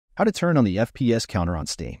How to turn on the FPS counter on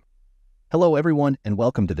Steam. Hello everyone and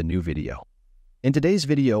welcome to the new video. In today's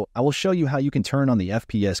video, I will show you how you can turn on the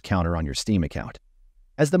FPS counter on your Steam account.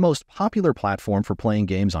 As the most popular platform for playing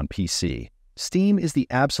games on PC, Steam is the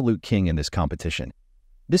absolute king in this competition.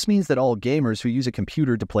 This means that all gamers who use a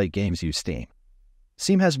computer to play games use Steam.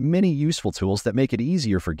 Steam has many useful tools that make it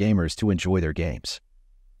easier for gamers to enjoy their games.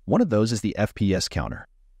 One of those is the FPS counter.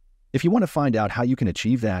 If you want to find out how you can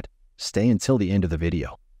achieve that, stay until the end of the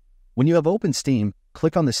video. When you have opened Steam,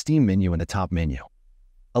 click on the Steam menu in the top menu.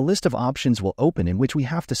 A list of options will open in which we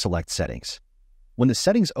have to select Settings. When the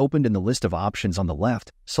settings opened in the list of options on the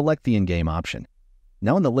left, select the in-game option.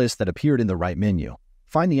 Now in the list that appeared in the right menu,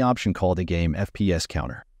 find the option called In-Game FPS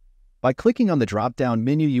Counter. By clicking on the drop-down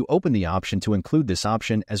menu, you open the option to include this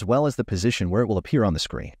option as well as the position where it will appear on the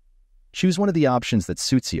screen. Choose one of the options that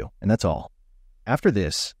suits you, and that's all. After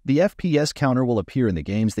this, the FPS counter will appear in the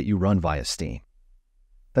games that you run via Steam.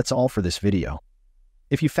 That's all for this video.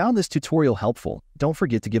 If you found this tutorial helpful, don't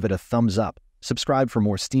forget to give it a thumbs up, subscribe for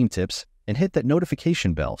more Steam tips, and hit that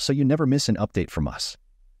notification bell so you never miss an update from us.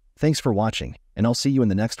 Thanks for watching, and I'll see you in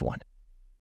the next one.